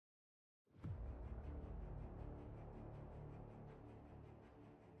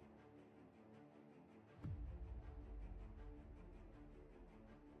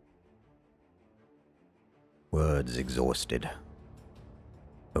Words exhausted.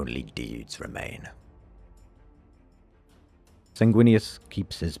 Only deeds remain. Sanguinius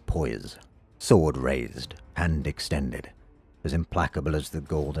keeps his poise, sword raised, hand extended, as implacable as the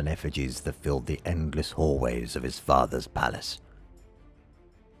golden effigies that filled the endless hallways of his father's palace.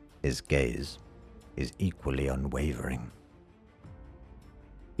 His gaze is equally unwavering.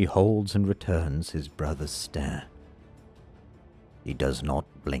 He holds and returns his brother's stare. He does not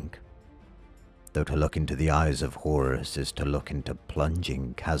blink, though to look into the eyes of Horus is to look into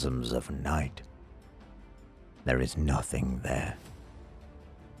plunging chasms of night. There is nothing there.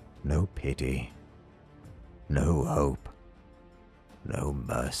 No pity, no hope, no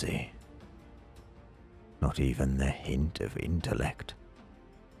mercy, not even the hint of intellect.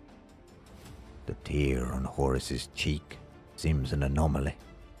 The tear on Horus's cheek seems an anomaly,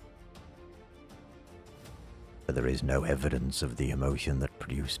 but there is no evidence of the emotion that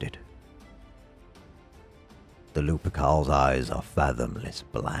produced it. The 𝗟𝗶𝗂𝗶𝗽𝗺's eyes are fathomless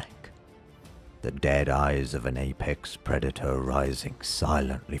black, the dead eyes of an apex predator rising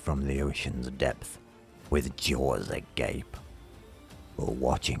silently from the ocean's depth, with jaws agape, or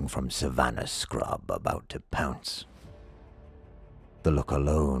watching from savannah scrub about to pounce. The look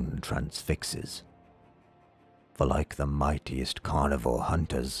alone transfixes, for like the mightiest carnivore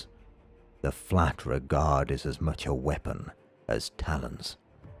hunters, the flat regard is as much a weapon as talons.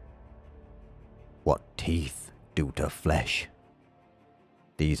 What teeth do to flesh,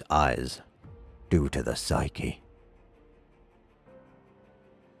 these eyes do to the psyche.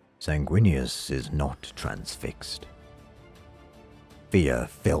 Sanguinius is not transfixed. Fear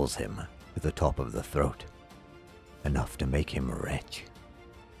fills him to the top of the throat, enough to make him retch.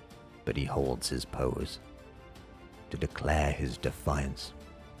 But he holds his pose, to declare his defiance.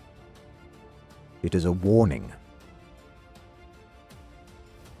 It is a warning.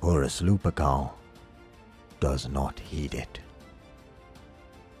 Horus 𝗟𝗶𝗂𝗶 does not heed it.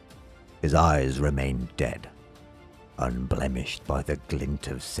 His eyes remain dead, unblemished by the glint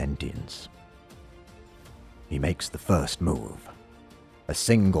of sentience. He makes the first move, a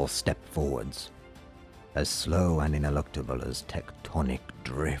single step forwards, as slow and ineluctable as tectonic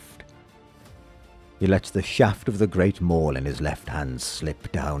drift. He lets the shaft of the great maul in his left hand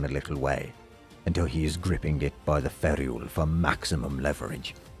slip down a little way, until he is gripping it by the ferrule for maximum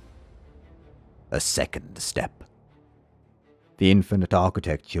leverage. A second step. The infinite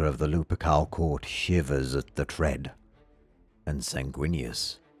architecture of the 𝗟𝗶𝗂𝗶 court shivers at the tread, and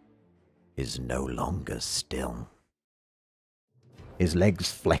Sanguinius is no longer still. His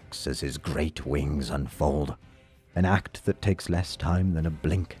legs flex as his great wings unfold, an act that takes less time than a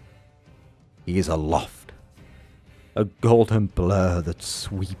blink. He is aloft, a golden blur that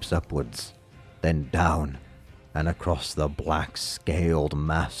sweeps upwards, then down, and across the black scaled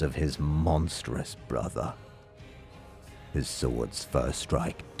mass of his monstrous brother. His sword's first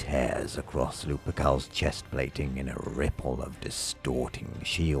strike tears across 𝗟𝗶𝗂𝗶's chest plating in a ripple of distorting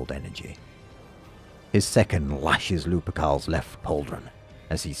shield energy. His second lashes 𝗟𝗶𝗂𝗶's left pauldron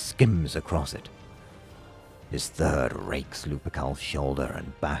as he skims across it. His third rakes 𝗟𝗶𝗂𝗶's shoulder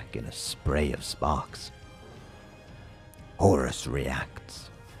and back in a spray of sparks. Horus reacts.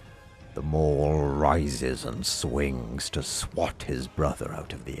 The maul rises and swings to swat his brother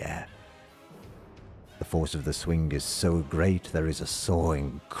out of the air. The force of the swing is so great there is a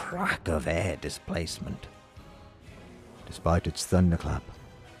sawing crack of air displacement. Despite its thunderclap,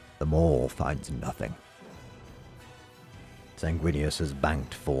 the maul finds nothing. Sanguinius has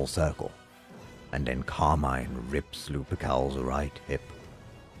banked full circle, and then Carmine rips 𝗟𝗶𝗂𝗶's right hip,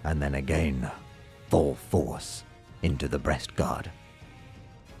 and then again, full force, into the breast guard.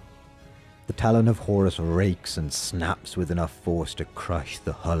 The talon of Horus rakes and snaps with enough force to crush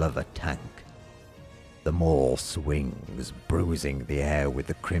the hull of a tank. The maul swings, bruising the air with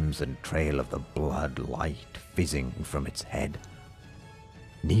the crimson trail of the blood light fizzing from its head.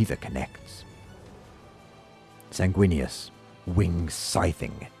 Neither connects. Sanguinius, wings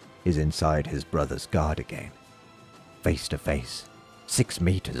scything, is inside his brother's guard again. Face to face, 6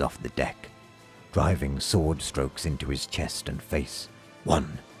 meters off the deck, driving sword strokes into his chest and face.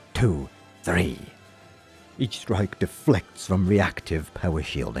 1, 2, 3. Each strike deflects from reactive power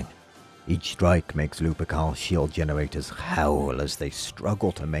shielding. Each strike makes 𝗟𝗶𝗂𝗶's shield generators howl as they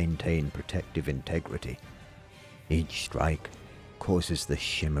struggle to maintain protective integrity. Each strike causes the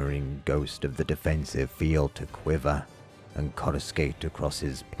shimmering ghost of the defensive field to quiver and coruscate across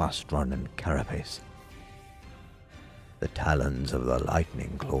his plastron and carapace. The talons of the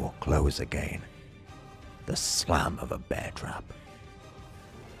lightning claw close again. The slam of a bear trap.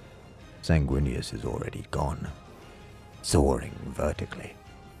 Sanguinius is already gone, soaring vertically,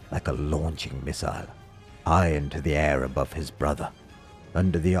 like a launching missile, high into the air above his brother.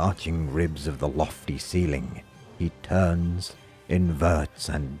 Under the arching ribs of the lofty ceiling, he turns, inverts,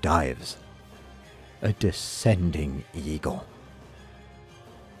 and dives. A descending eagle.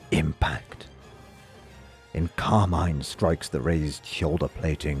 Impact. Carmine strikes the raised shoulder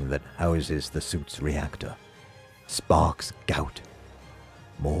plating that houses the suit's reactor. Sparks gout.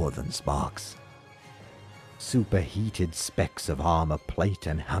 More than sparks. Superheated specks of armor plate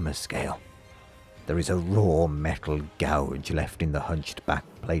and hammer scale. There is a raw metal gouge left in the hunched back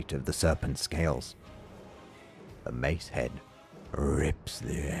plate of the serpent scales. The mace head rips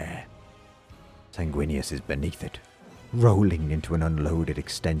the air. Sanguinius is beneath it, rolling into an unloaded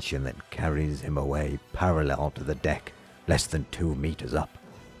extension that carries him away parallel to the deck, less than 2 meters up.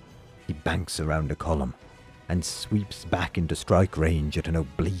 He banks around a column and sweeps back into strike range at an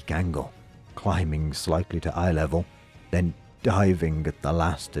oblique angle, climbing slightly to eye level, then diving at the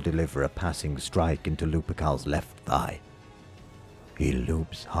last to deliver a passing strike into 𝗟𝗶𝗂𝗶𝗽𝗺's left thigh. He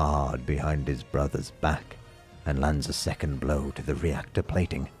loops hard behind his brother's back and lands a second blow to the reactor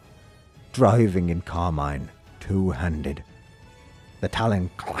plating, driving in Carmine two-handed. The talon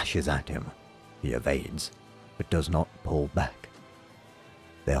clashes at him. He evades, but does not pull back.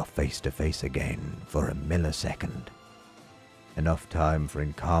 They are face to face again for a millisecond. Enough time for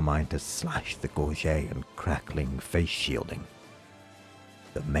Carmine to slash the gorget and crackling face shielding.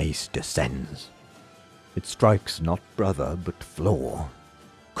 The mace descends. It strikes not brother but floor,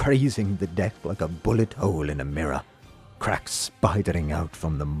 grazing the deck like a bullet hole in a mirror, cracks spidering out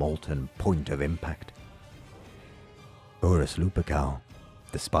from the molten point of impact. Horus 𝗟𝗶𝗂𝗶,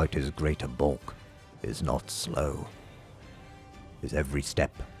 despite his greater bulk, is not slow. His every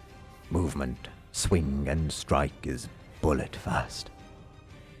step, movement, swing and strike is bullet fast.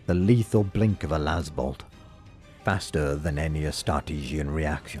 The lethal blink of a lasbolt, faster than any 𝗟𝗶𝗀𝗀𝗀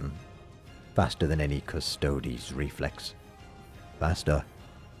reaction, faster than any custodes reflex, faster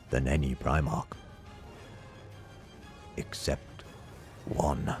than any Primarch. Except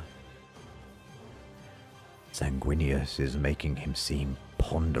one. Sanguinius is making him seem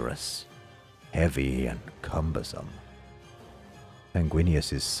ponderous, heavy and cumbersome.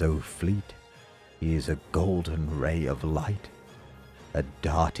 Sanguinius is so fleet, he is a golden ray of light, a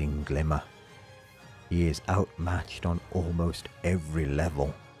darting glimmer. He is outmatched on almost every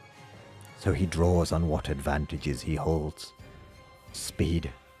level, so he draws on what advantages he holds.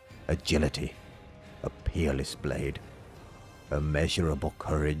 Speed, agility, a peerless blade, immeasurable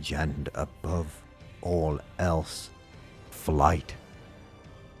courage, and above all else, flight.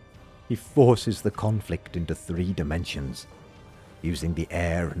 He forces the conflict into 3 dimensions, using the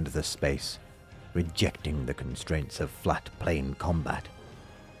air and the space, rejecting the constraints of flat plane combat.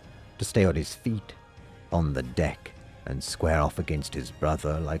 To stay on his feet, on the deck, and square off against his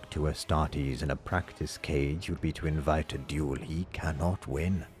brother like 2 Astartes in a practice cage would be to invite a duel he cannot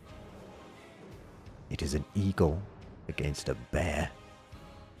win. It is an eagle against a bear,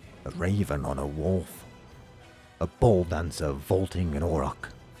 a raven on a wolf, a ball dancer vaulting an auroch,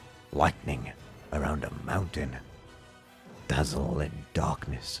 lightning around a mountain, dazzle in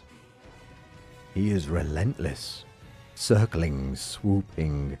darkness. He is relentless, circling,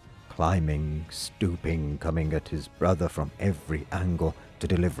 swooping, climbing, stooping, coming at his brother from every angle to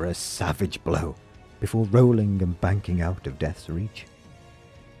deliver a savage blow before rolling and banking out of death's reach.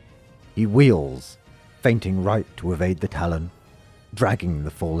 He wheels, feinting right to evade the talon, dragging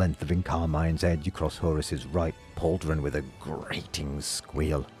the full length of Carmine's edge across Horus's right pauldron with a grating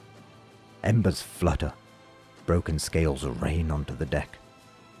squeal. Embers flutter, broken scales rain onto the deck.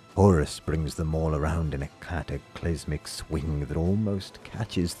 Horus brings them all around in a cataclysmic swing that almost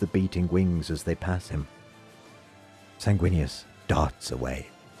catches the beating wings as they pass him. Sanguinius darts away,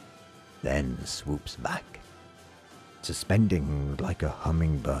 then swoops back, suspending like a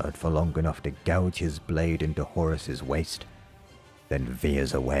hummingbird for long enough to gouge his blade into Horus's waist, then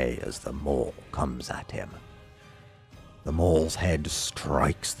veers away as the maul comes at him. The maul's head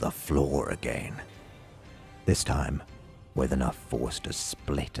strikes the floor again, this time with enough force to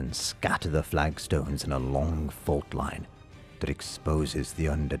split and scatter the flagstones in a long fault line that exposes the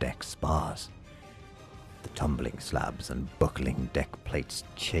underdeck spars. The tumbling slabs and buckling deck plates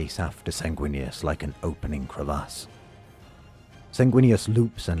chase after Sanguinius like an opening crevasse. Sanguinius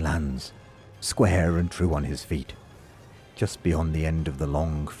loops and lands, square and true on his feet, just beyond the end of the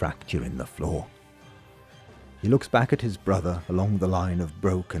long fracture in the floor. He looks back at his brother along the line of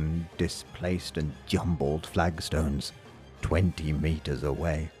broken, displaced and jumbled flagstones, 20 meters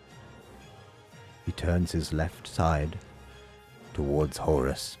away. He turns his left side towards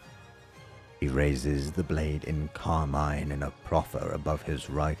Horus. He raises the blade in carmine in a proffer above his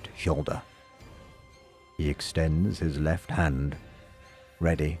right shoulder. He extends his left hand,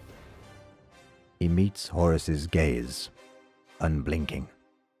 ready. He meets Horus's gaze, unblinking.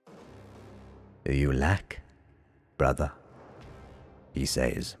 "Do you lack, brother?" he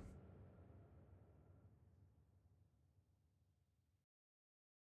says.